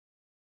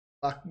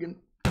Fucking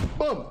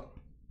boom.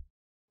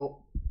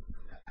 Oh.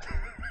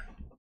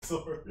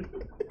 Sorry.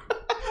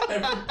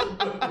 Everything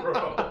went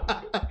wrong.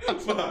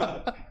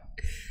 Fuck.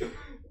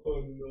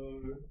 Oh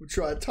no. We'll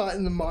try to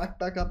tighten the mic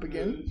back up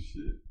again. Oh,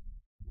 shit.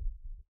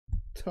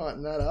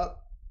 Tighten that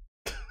up.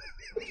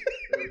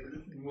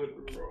 Everything went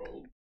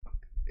wrong.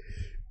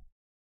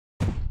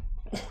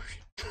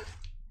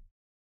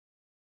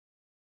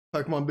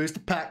 Pokemon Booster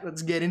Pack,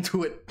 let's get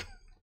into it.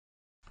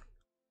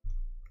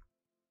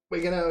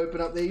 We're gonna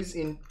open up these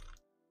in...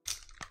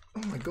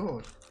 Oh my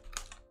god.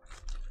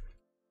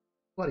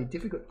 Bloody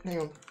difficult.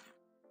 Hang on.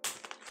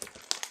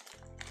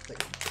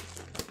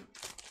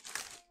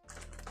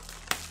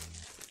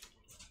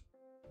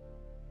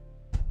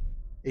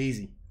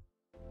 Easy.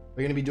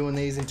 We're gonna be doing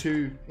these in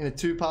a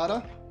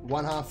two-parter.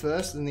 One half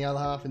first, and the other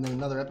half in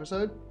another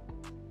episode.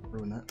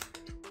 Ruin that.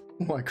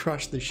 Oh, I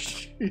crushed the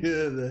shit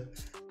out of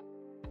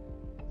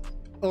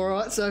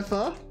Alright, so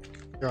far.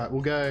 Alright,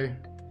 we'll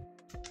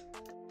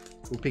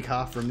pick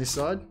half from this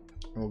side,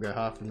 and we'll go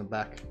half from the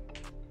back.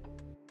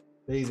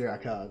 These are our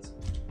cards.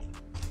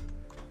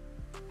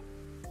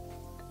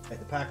 Take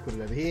the pack, put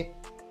it over here.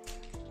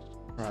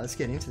 Alright, let's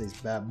get into these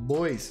bad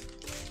boys.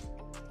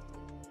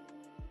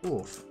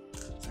 Oof.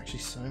 There's actually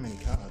so many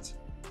cards.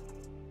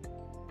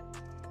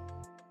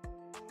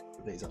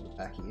 Put these up the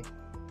back here.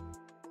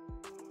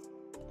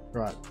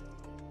 Right.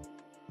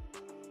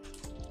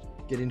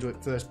 Get into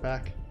it, first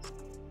pack.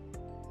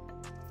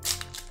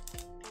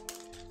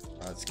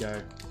 Right, let's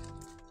go.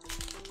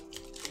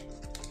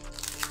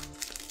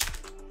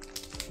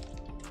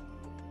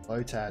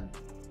 Lotad.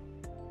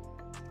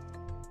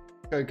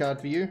 Code card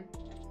for you.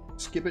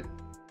 Skip it.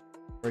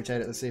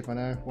 Rotate it, let's see if I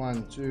know.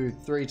 1, 2,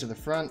 3 to the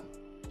front.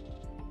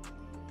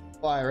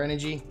 Fire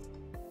energy.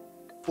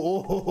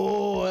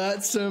 Oh,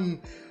 that's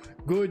some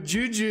good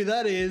juju,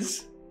 that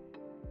is.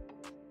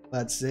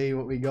 Let's see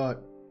what we got.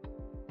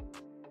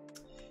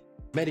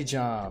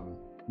 Medicham,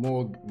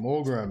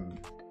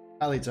 Morgrem,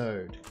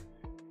 Halitoad,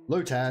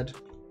 Lotad,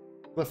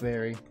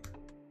 Clefairy,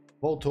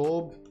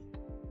 Voltorb.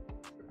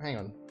 Hang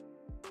on.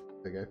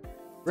 There we go.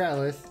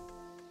 Growlithe,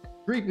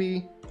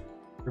 Creepy,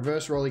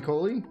 Reverse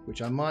Roly-Poly,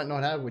 which I might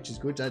not have, which is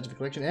good to add to the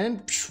collection,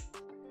 and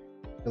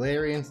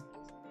Galarian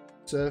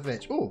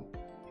Surfetch. Oh,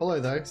 hollow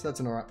though, so that's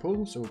an alright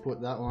pull, so we'll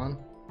put that one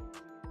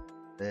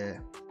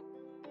there.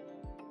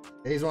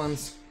 These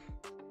ones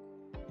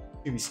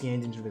should be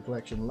scanned into the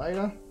collection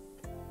later.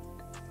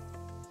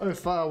 So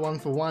far, 1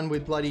 for 1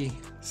 with bloody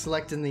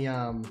selecting the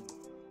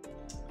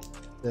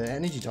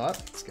energy type.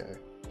 Let's go.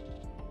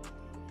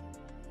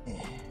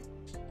 Yeah.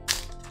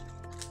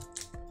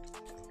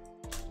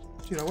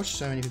 Dude, I watch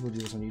so many people do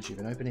this on YouTube,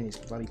 and opening these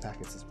bloody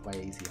packets is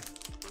way easier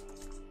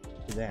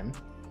for them.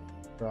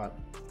 Right,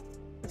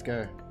 let's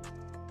go.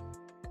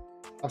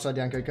 Upside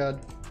down code card.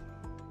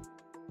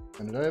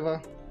 Turn it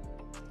over.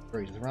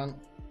 3 to the front.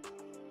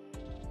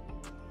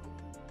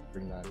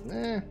 Bring that in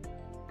there.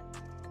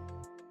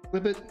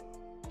 Flip it.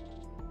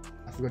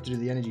 I forgot to do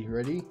the energy.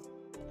 Ready?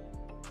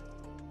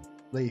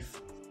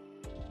 Leaf.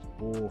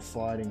 Oh,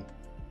 fighting.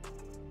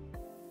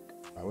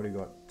 Alright, what do we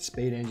got?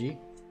 Speed energy.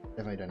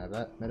 Definitely don't have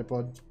that.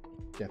 Metapod.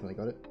 Definitely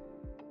got it.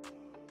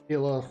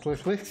 Heal off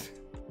Cliff Clicks.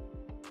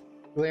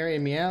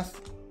 Galarian Meowth.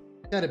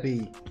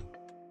 Caterpie.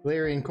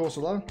 Galarian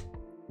Corsola.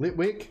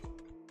 Litwick.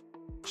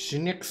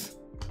 Shinix.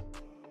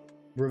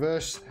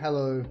 Reverse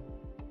Hello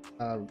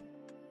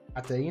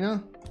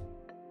Athena.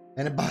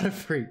 And a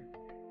Butterfree.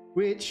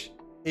 Which,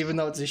 even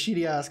though it's a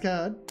shitty ass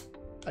card,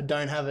 I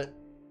don't have it.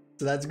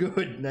 So that's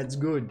good. That's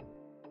good.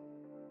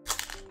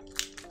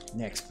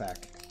 Next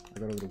pack. I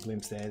got a little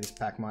glimpse there. This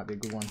pack might be a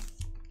good one.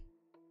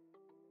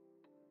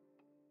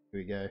 Here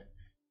we go.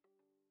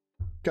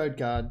 Code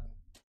card.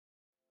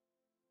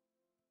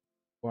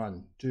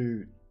 1,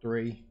 2,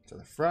 3 to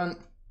the front.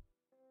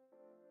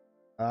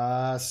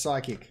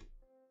 Psychic.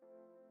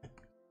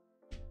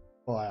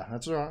 Fire.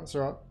 That's alright. That's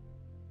alright.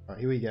 Alright,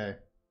 here we go.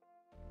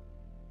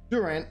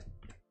 Durant.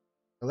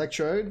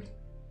 Electrode.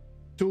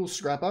 Tool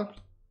Scrapper.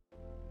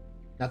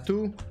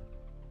 Natu.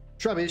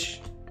 Trubbish.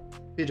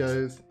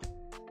 Pidove.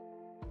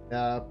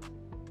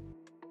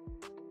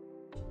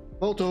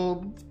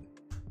 Voltorb.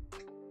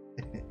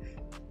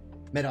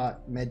 Medtite.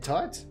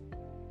 Medite.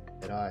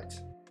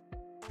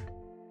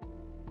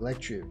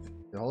 Electriv.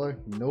 Hollow?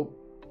 Nope.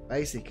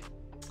 Basic.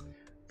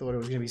 Thought it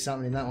was going to be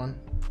something in that one.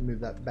 Move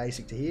that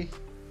basic to here.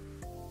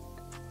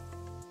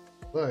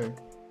 So,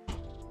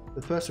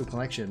 the personal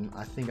collection,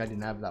 I think I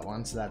didn't have that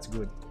one, so that's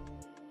good.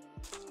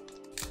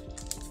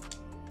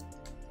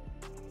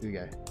 Here we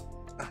go.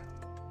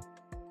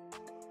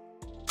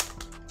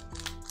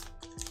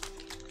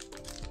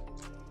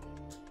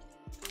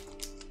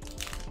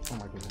 Oh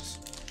my goodness.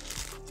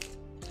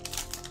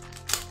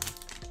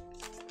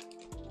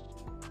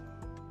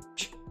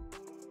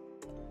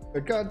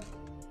 Good card.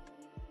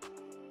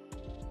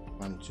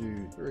 1,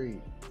 2,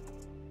 3.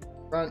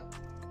 Front.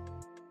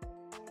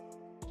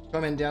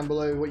 Comment down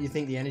below what you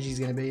think the energy is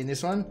going to be in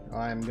this one.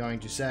 I'm going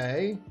to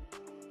say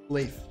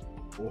Leaf.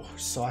 Oh,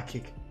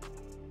 Psychic.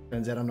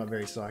 Turns out I'm not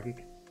very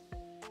psychic.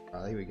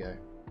 Alright, here we go.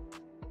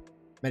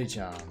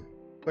 Medicham.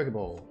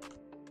 Pokeball,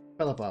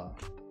 Pelipper,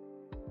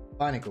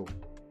 Binacle,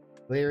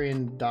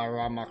 Valerian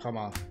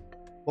Daramakama,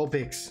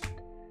 Vulpix,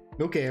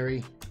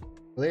 Milcery,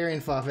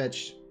 Valerian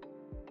Farfetch'd.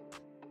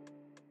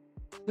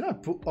 Did I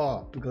put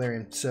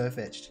Galarian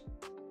Surfetch'd?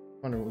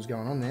 Wonder what was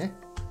going on there.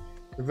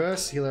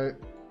 Reverse Hilo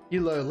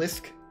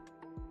Lisk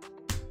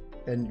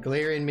and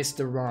Galarian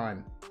Mr.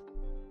 Rhyme.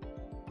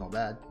 Not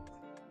bad.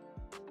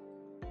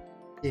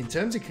 In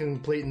terms of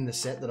completing the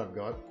set that I've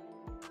got,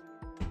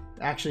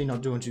 actually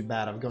not doing too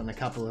bad. I've gotten a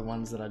couple of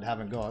ones that I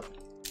haven't got,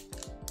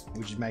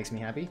 which makes me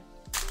happy.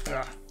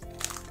 Ugh.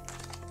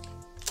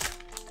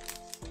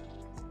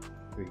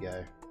 Here we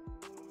go.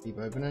 Keep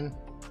opening.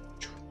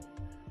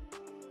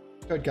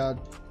 Code card.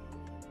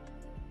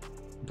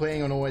 I'm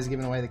planning on always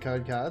giving away the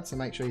code card, so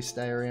make sure you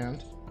stay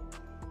around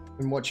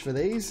and watch for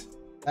these.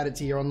 Add it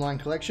to your online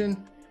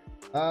collection.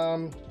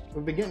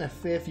 We've been getting a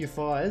fair few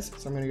fires,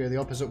 so I'm going to go the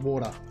opposite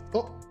water.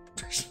 Oh!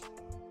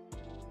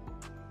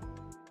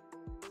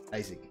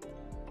 Basic.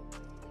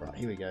 Right,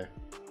 here we go.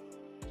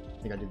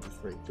 I think I did the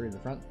three in the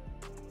front.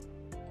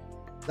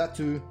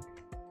 Zatu,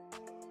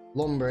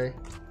 Lombre,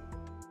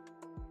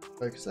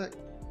 Focus Sec,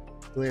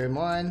 Galarian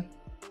Mine,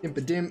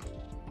 Impadimp,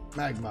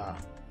 Magma,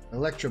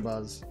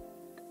 Electabuzz,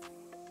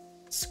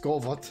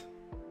 Scorvot,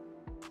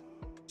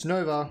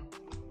 Snova,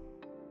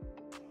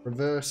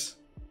 Reverse,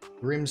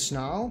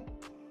 Grimmsnarl.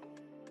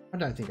 I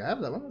don't think I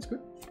have that one, that's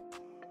good.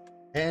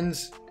 And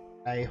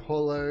a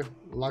Holo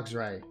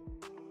Luxray.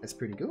 That's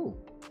pretty cool.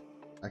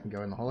 I can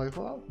go in the holo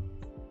file.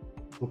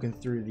 Looking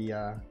through the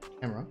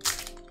camera.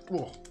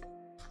 Whoa.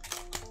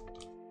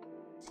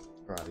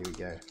 Alright, here we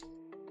go.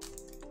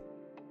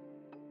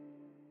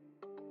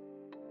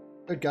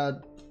 Code card.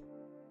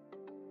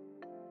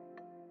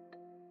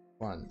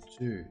 1,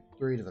 2,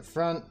 3 to the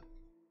front.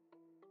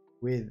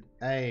 With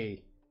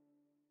a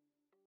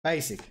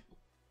basic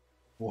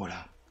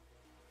water.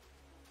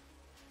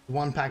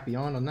 One pack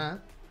behind on that.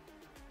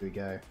 Here we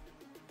go.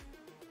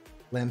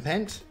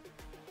 Lampent.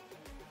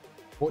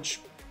 Watch.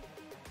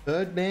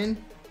 Birdman.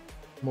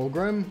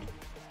 Morgrem.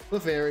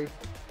 Clefairy.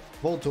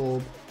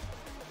 Voltorb.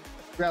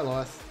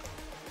 Growlithe.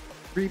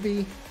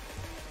 Creepy.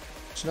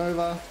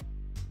 Snova.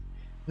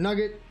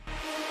 Nugget.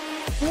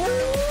 Is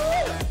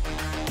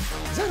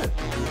that it?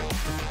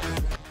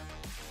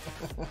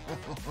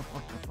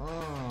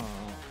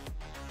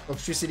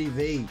 Toxtricity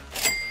V.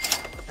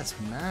 That's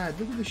mad.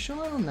 Look at the shine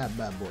on that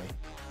bad boy.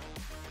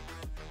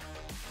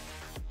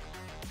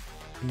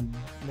 And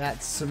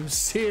that's some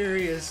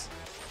serious.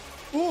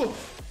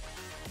 Oof.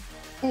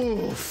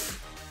 Oof.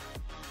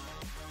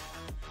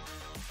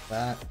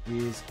 That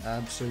is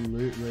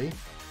absolutely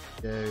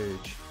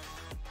huge,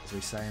 as we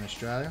say in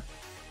Australia.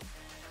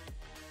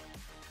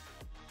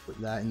 Put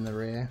that in the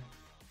rare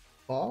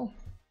file.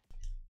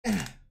 There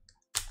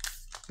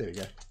we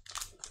go.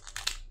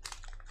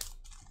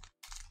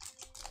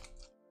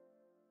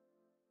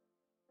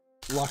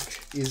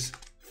 Luck is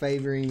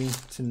favouring me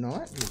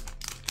tonight.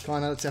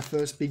 Kind of, it's our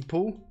first big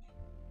pull.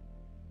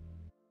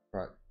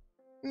 Right.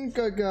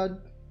 Go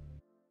guard.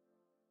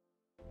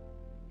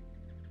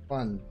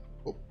 One.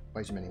 Oh,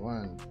 way too many.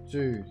 1,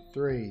 2,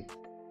 3.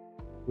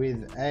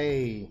 With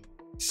a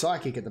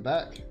psychic at the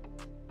back.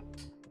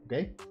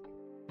 Okay.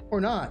 Or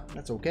not.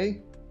 That's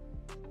okay.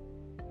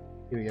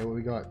 Here we go. What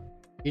we got?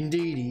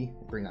 Indeedee.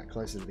 We'll bring that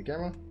closer to the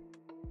camera.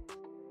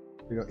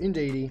 We got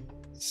Indeedee,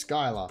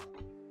 Skylar,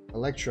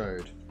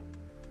 Electrode,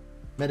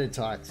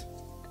 Meditite,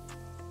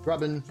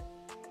 Grubbin,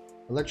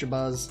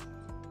 Electabuzz,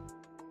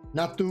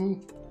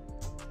 Natu,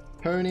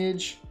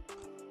 Pwnage,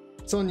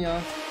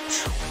 Sonya.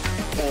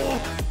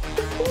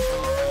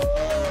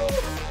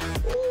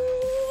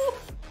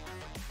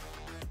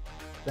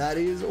 That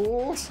is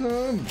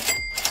awesome.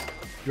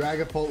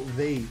 Dragapult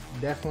V.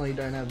 Definitely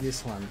don't have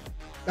this one.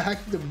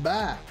 Back to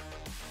back.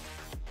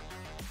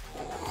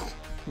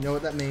 You know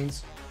what that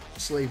means?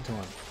 Sleeve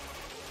time.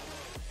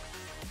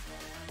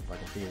 If I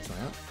can figure this one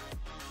out.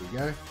 Here we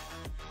go.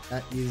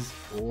 That is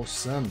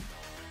awesome.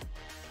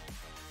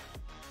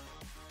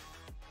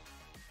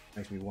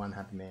 Makes me one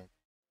happy man.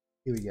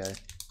 Here we go.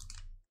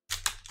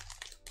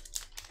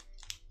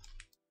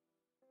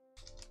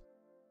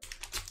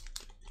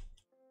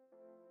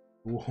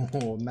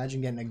 Whoa,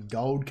 imagine getting a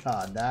gold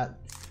card.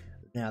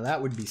 Now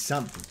that would be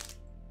something.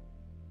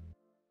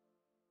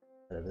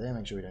 Put over there,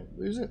 make sure we don't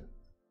lose it.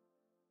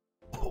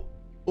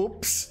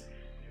 Oops.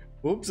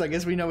 Oops, I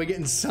guess we know we're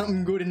getting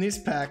something good in this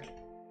pack.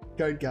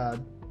 Code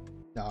card.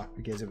 Nah,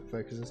 who cares if it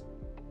focuses?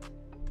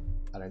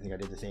 I don't think I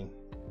did the thing.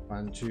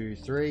 1, 2,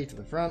 3 to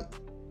the front.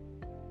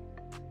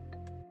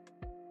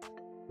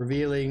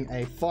 Revealing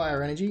a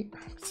fire energy.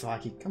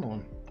 Psychic, come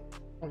on.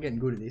 I'm getting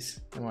good at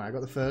this. Don't worry, I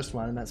got the first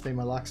one and that's been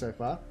my luck so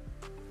far.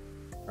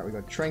 Alright, we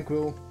got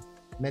Tranquil,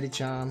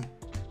 Medicham,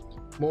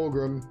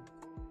 Morgrem,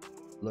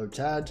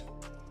 Lotad,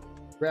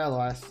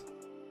 Growlithe,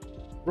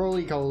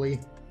 Roly-Coly,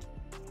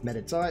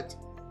 Meditite,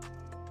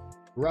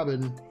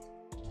 Rubbin,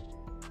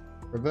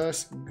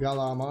 Reverse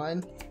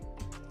Galarmine,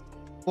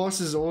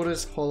 Boss's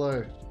Orders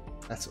Hollow.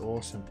 That's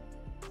awesome.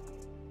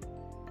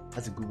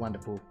 That's a good one to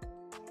pull.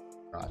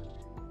 Right.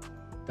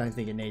 Don't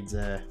think it needs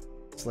a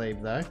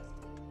sleeve though.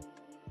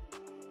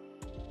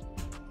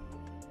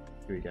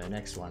 Here we go,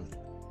 next one.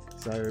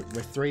 So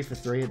we're 3 for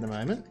 3 at the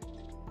moment.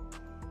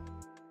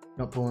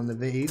 Not pulling the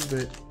V's,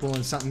 but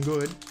pulling something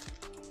good.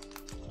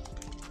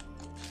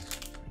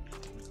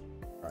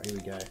 Alright, here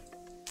we go.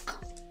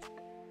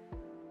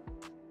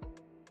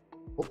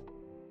 Oh.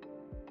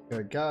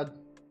 Code card.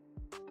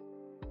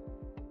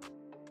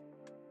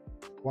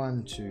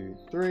 1, 2,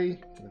 3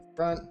 to the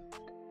front.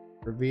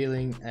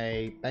 Revealing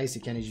a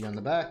basic energy on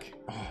the back.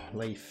 Oh,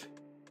 leaf.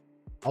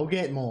 I'll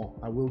get more.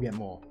 I will get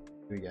more.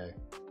 Here we go.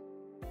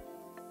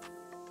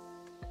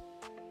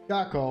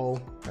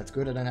 Charcoal. That's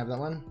good. I don't have that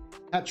one.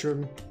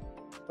 Hatchroom.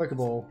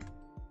 Pokeball.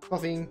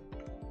 Coughing.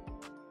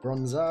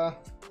 Bronzor.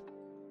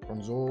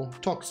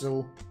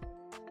 Toxel.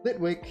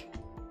 Litwick.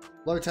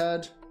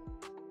 Lotad.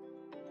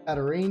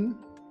 Katarine.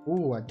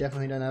 Ooh, I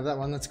definitely don't have that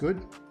one. That's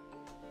good.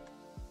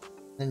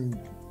 And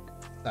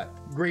that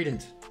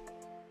Greedent.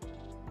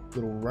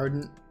 Little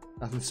rodent.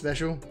 Nothing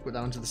special. Put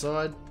that one to the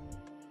side.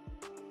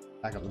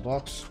 Back up the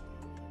box.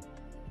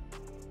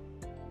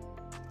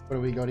 What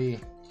do we got here?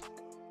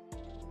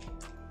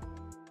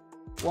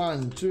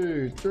 1,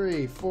 2,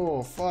 3,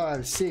 4,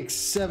 5, 6,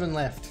 7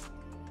 left.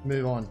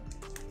 Move on.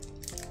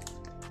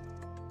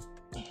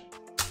 There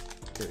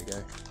we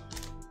go.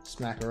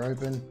 Smack her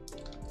open.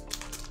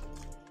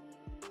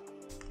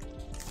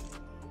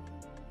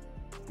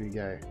 Here we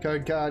go.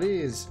 Code card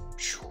is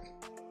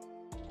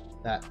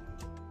that.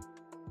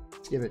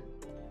 Let's give it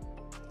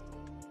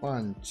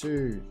 1,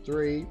 2,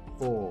 3,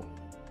 4.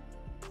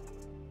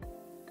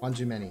 One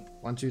too many.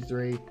 1, 2,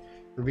 3.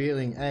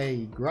 Revealing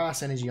a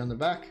grass energy on the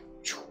back.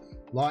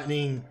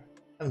 Lightning.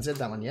 I haven't said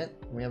that one yet.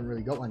 We haven't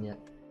really got one yet.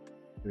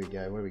 Here we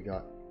go. What do we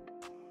got?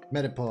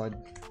 Metapod.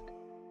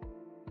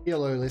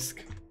 Healolisk.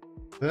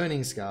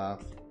 Burning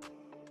Scarf.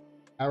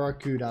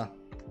 Aracuda.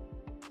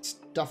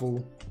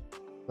 Stuffle.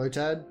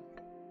 Lotad.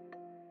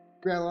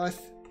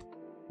 Growlithe.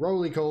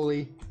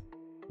 Roly-Coly.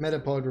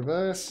 Metapod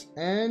Reverse.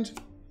 And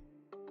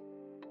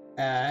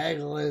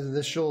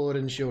the Sword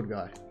and Shield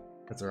guy.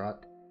 That's alright.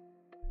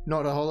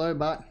 Not a holo,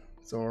 but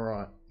it's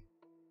alright.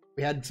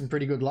 We had some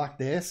pretty good luck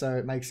there, so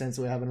it makes sense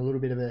we're having a little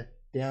bit of a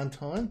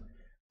downtime.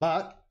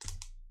 But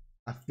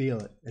I feel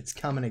it. It's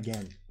coming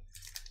again.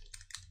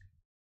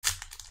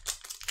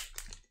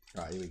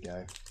 Right, here we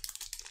go.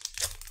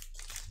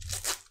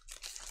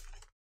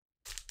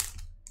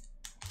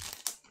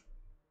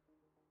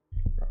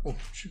 Right. Oh,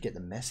 should get the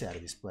mess out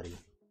of this bloody.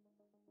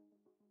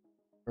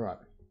 Alright.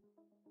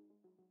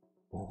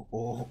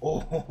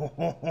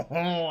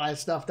 I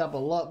stuffed up a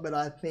lot, but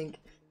I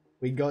think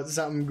we got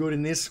something good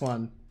in this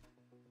one.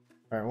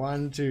 Alright,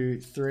 1, 2,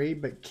 3,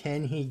 but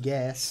can he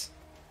guess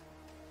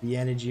the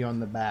energy on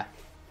the back?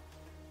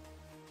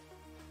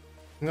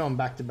 I'm going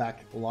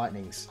back-to-back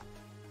lightnings.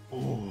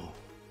 Ooh,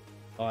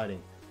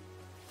 fighting.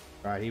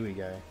 Alright, here we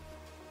go.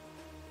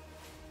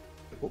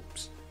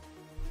 Oops.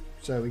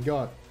 So we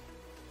got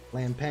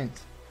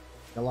Lampent,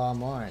 Galar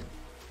Mine,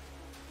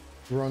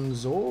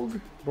 Bronzong,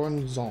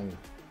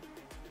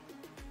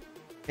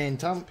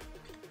 Phantump,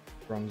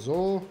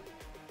 Bronzor,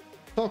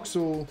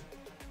 Toxel,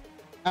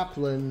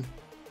 Applin,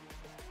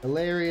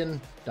 Galarian,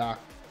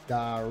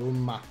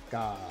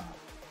 Darumaka.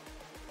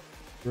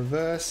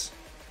 Reverse,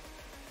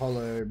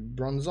 Holo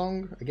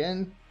Bronzong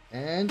again,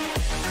 and here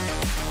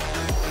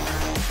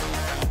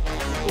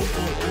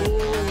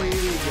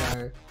we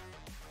go.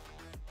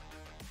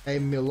 A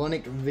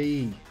Melonic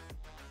V.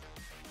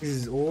 This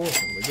is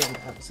awesome. We're getting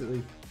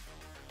absolutely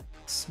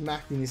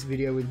smacked in this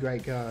video with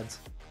great cards.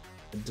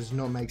 It does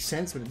not make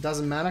sense, but it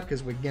doesn't matter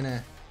because we're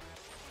gonna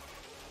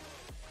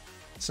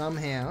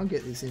somehow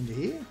get this into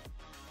here.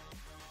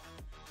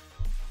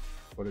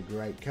 What a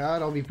great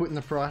card. I'll be putting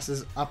the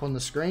prices up on the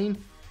screen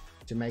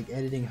to make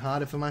editing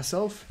harder for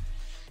myself.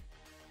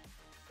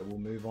 But we'll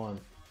move on.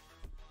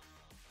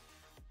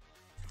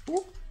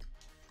 Ooh.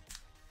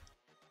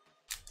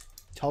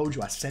 Told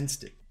you, I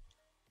sensed it.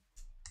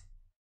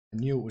 I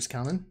knew it was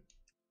coming.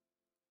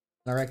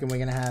 I reckon we're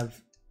gonna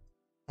have,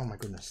 oh my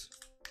goodness.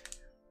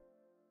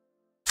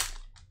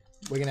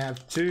 We're gonna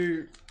have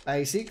 2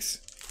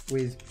 basics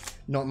with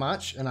not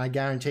much, and I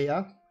guarantee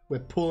you, we're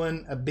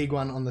pulling a big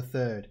one on the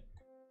 3rd.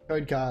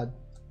 Code card.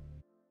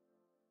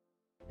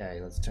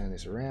 Okay, let's turn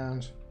this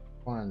around.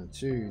 1,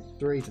 2,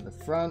 3 to the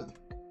front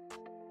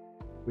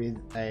with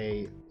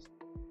a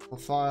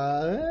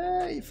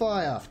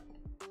fire.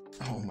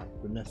 Oh my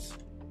goodness.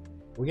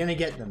 We're gonna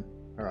get them.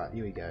 All right,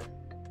 here we go.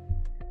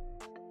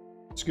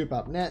 Scoop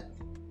up net.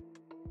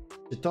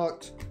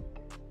 Detect.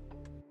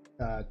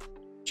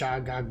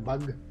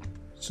 Chargagbug.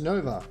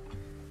 Snova.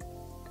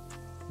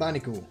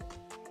 Barnacle.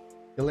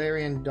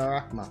 Galarian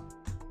Darkma.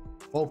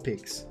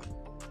 Vulpix.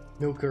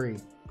 Milcery.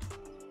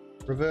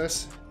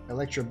 Reverse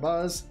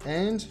Electabuzz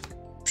and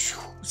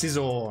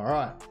Scizor.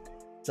 Alright.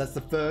 So that's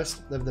the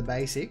first of the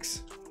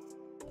basics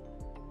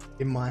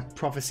in my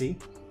prophecy.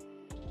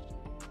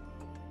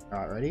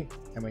 Alright, ready?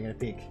 And we're going to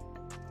pick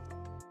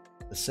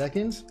the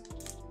second.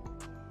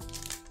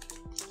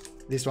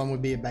 This one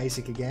would be a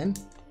basic again.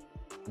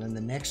 And then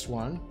the next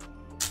one,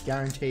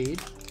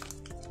 guaranteed,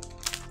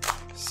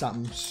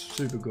 something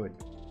super good.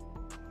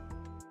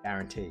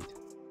 Guaranteed.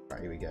 Right,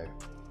 here we go.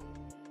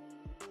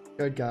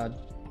 Code card.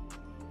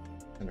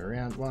 And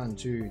around 1,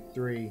 2,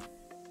 3.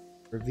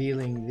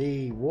 Revealing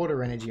the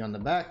water energy on the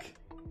back.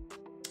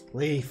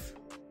 Leaf.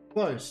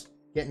 Close.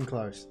 Getting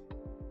close.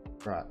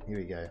 Right, here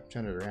we go.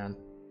 Turn it around.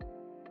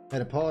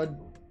 Metapod.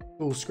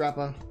 Full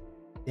scrapper.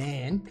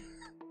 Dan.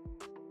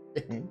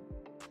 Dan.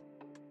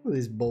 Look at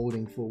this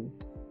balding fool.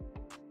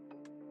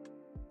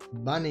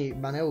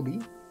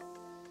 Bunelby.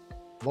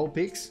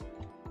 Vulpix.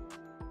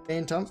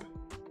 Phantump.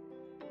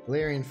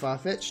 Galarian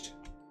Farfetch'd.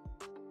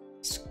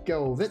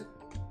 Skelvit.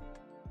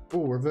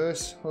 Oh,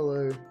 reverse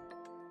holo.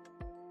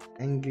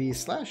 Angry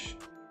Slash.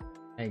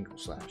 Angle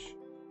Slash.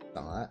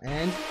 Something like that.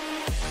 And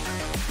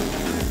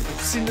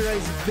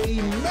Cinderace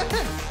V Max.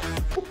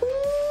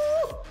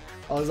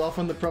 I was off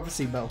on the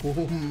prophecy, but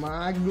oh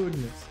my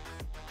goodness.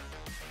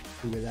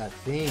 Look at that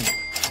thing.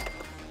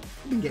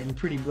 We've been getting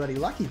pretty bloody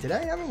lucky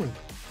today, haven't we?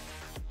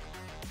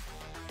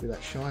 Look at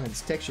that shine,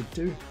 it's textured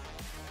too.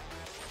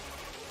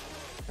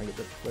 I get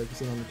the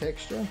focusing on the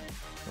texture.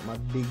 Got my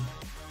big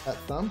fat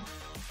thumb.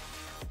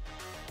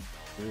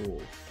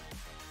 Ooh.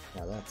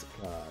 Now that's a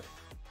card.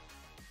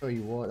 Tell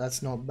you what,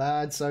 that's not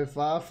bad so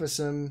far for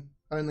some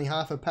only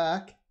half a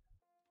pack.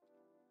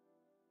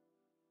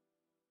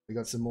 We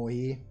got some more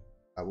here.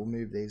 I will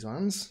move these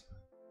ones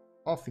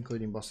off,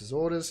 including Boss's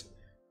orders,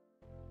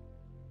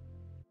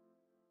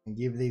 and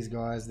give these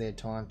guys their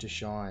time to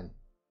shine.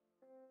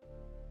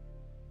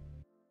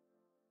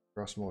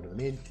 Cross more to the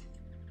mid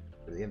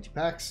for the empty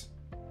packs.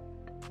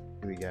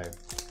 Here we go.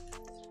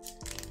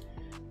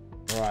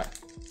 Alright,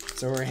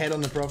 so we're ahead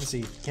on the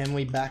prophecy. Can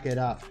we back it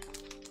up?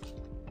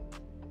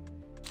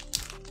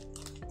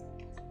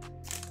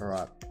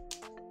 Alright,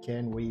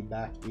 can we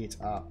back it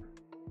up?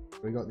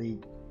 We got the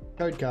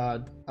code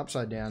card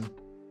upside down,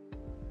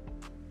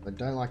 but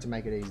don't like to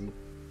make it easy.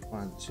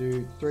 1,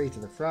 2, 3 to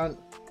the front,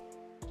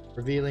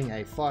 revealing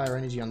a fire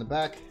energy on the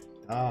back.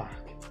 Dark.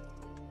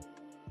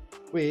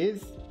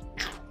 With,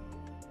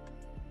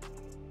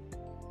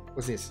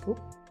 what's this? Oop.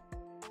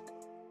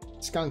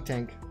 Skunk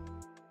Tank,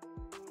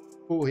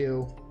 Full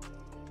Heal,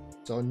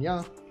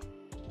 Sonya,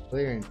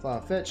 Galarian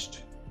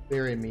Farfetch'd,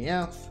 Galarian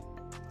Meowth,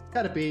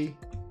 Caterpie,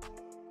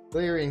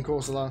 Galarian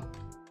Corsola,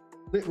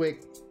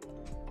 Litwick,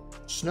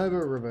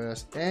 Snover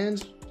Reverse,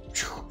 and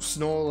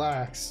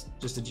Snorlax.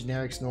 Just a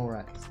generic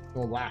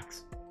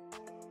Snorlax.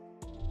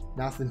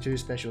 Nothing too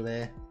special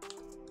there.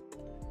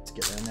 Let's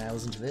get our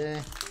nails into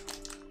there.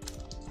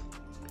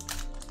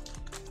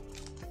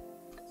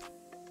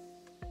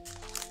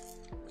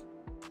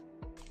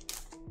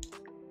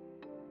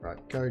 Right,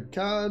 code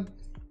card.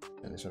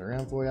 Turn this one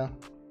around for you.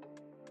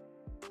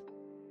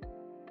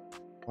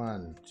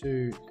 1,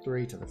 2,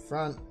 3 to the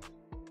front.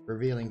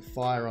 Revealing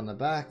fire on the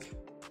back.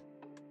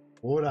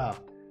 Water.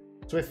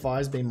 Swift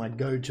Fire's been my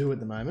go-to at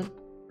the moment.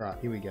 Right,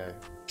 here we go.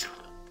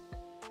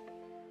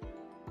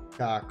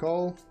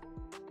 Carkol.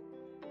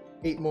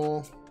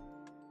 Eatmore.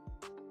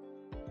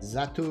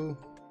 Zatu.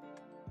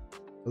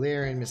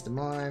 Galarian Mr.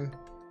 Mime.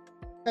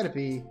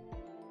 Caterpie.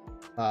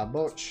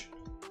 Barboch.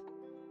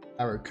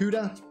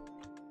 Arrokuda.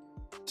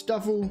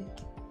 Stuffle.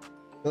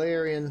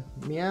 Galarian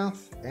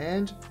Meowth.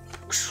 And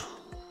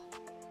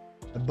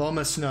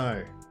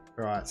Abomasnow.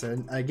 Alright,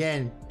 so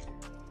again,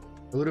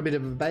 a little bit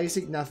of a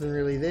basic, nothing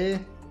really there.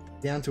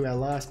 Down to our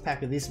last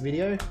pack of this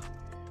video.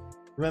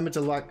 Remember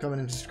to like,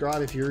 comment, and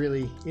subscribe if you're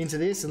really into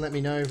this, and let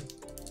me know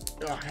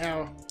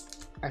how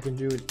I can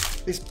do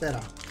this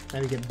better.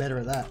 Maybe get better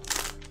at that.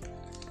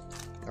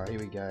 Alright, here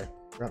we go.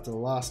 We're up to the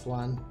last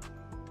one.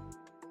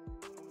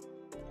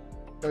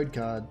 Code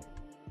card.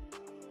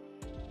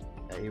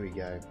 Okay, here we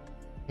go.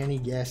 Can you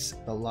guess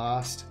the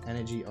last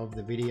energy of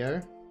the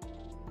video?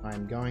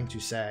 I'm going to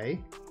say...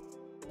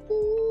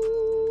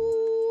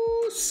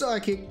 Ooh,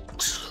 Psychic.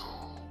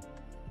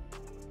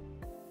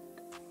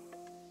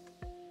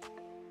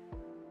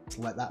 Let's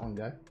let that one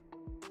go.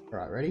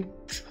 Alright, ready?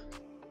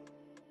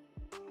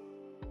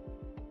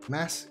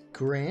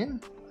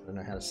 Masqueran. I don't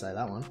know how to say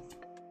that one.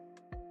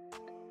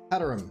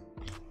 Hatterum.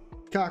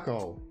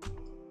 Carkol.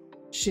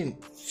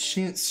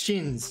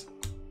 Shins.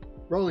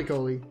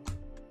 Roly-Coly.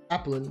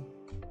 Applin.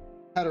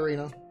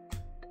 Katarina.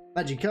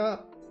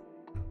 Magikarp.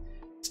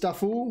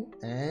 Stuffle.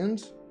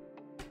 And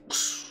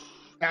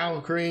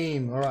Owl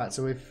Cream. Alright,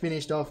 so we've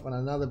finished off on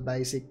another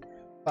basic,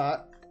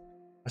 but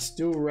I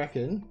still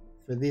reckon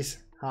for this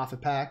half a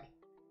pack,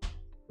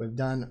 we've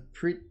done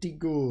pretty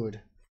good.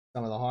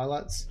 Some of the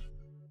highlights.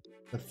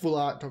 The Full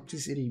Art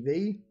Toxicity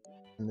V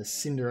and the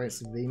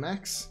Cinderace V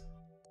Max.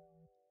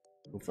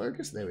 Full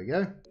focus, there we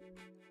go.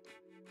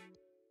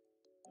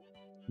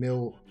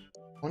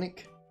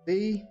 Miltonic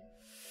V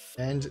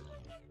and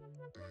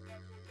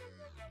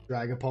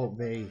Dragapult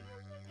V.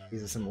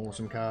 These are some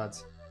awesome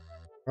cards.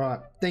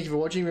 Alright, thank you for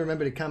watching.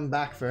 Remember to come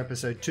back for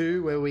episode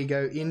 2 where we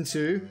go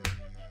into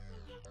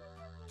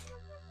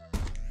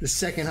the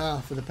second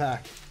half of the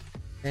pack.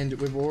 And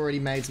we've already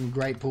made some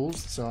great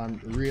pulls, so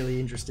I'm really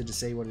interested to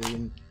see what is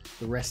in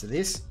the rest of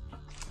this.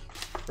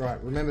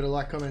 Right, remember to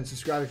like, comment, and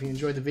subscribe if you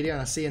enjoyed the video,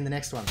 and I'll see you in the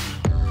next one.